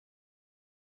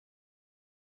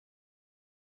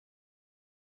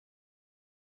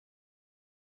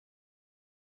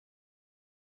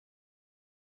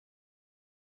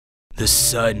The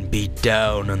sun beat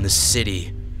down on the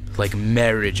city like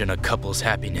marriage and a couple's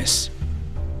happiness.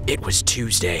 It was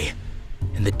Tuesday,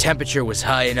 and the temperature was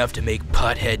high enough to make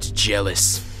potheads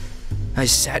jealous. I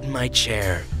sat in my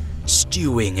chair,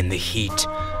 stewing in the heat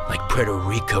like Puerto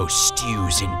Rico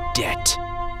stews in debt.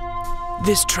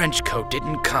 This trench coat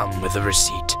didn't come with a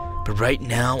receipt, but right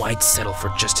now I'd settle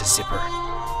for just a zipper.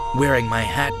 Wearing my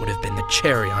hat would have been the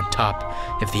cherry on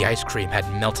top if the ice cream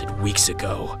hadn't melted weeks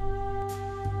ago.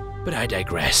 But I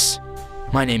digress.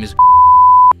 My name is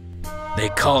They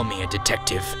call me a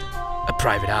detective, a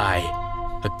private eye,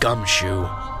 a gumshoe.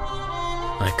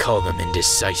 I call them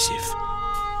indecisive.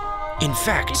 In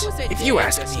fact, if you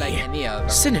ask me,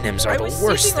 synonyms are the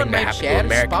worst thing to happen to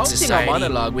American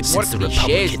society since the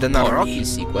Republican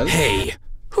Party. Hey,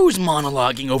 who's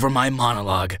monologuing over my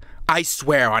monologue? I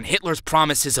swear on Hitler's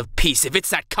promises of peace if it's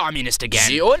that communist again.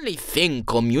 The only thing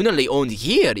communally owned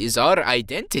here is our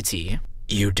identity.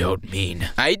 You don't mean...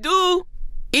 I do.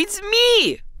 It's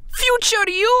me. Future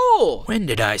you. When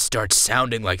did I start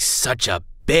sounding like such a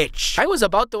bitch? I was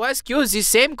about to ask you the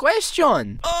same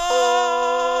question.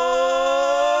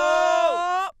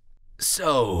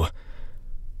 So,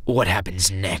 what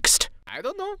happens next? I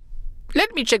don't know.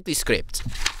 Let me check the script.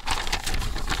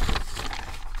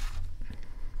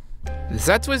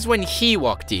 That was when he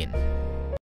walked in.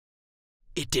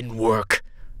 It didn't work.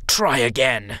 Try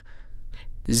again.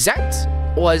 That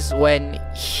was when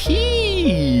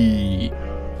he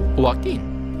walked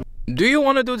in. Do you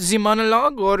want to do the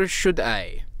monologue or should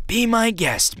I? Be my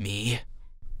guest, me.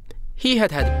 He had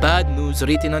bad news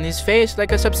written on his face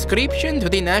like a subscription to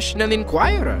the National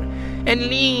Enquirer and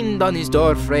leaned on his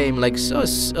doorframe like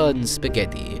sauce on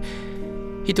spaghetti.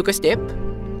 He took a step.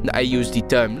 I use the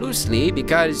term loosely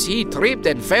because he tripped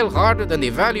and fell harder than the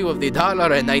value of the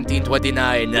dollar in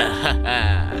 1929.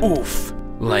 Oof.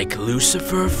 Like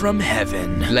Lucifer from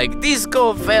heaven. Like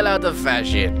disco fell out of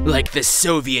fashion. Like the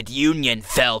Soviet Union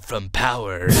fell from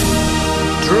power.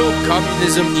 True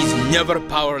communism is never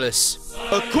powerless.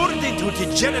 According to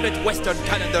degenerate Western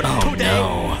calendar, today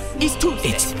no. is Tuesday.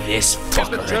 It's this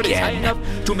fucker again.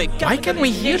 Why can't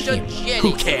we hear him?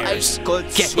 Who cares?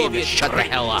 Get him and shut the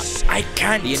hell up. I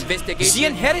can't. The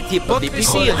inherent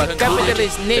hypocrisy of a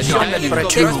capitalist nation that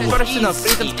protects personal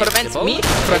freedom prevents me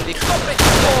from the corporate...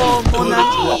 Oh,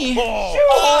 Monarchy!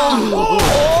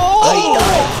 I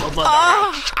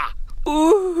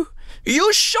died.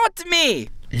 You shot me!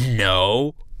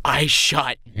 No, I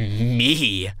shot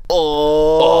me. Oh.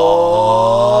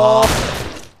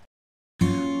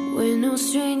 We're no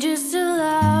strangers to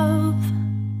love.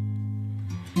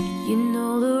 You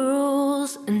know the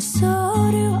rules, and so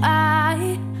do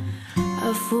I.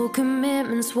 A full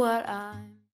commitment's what I'm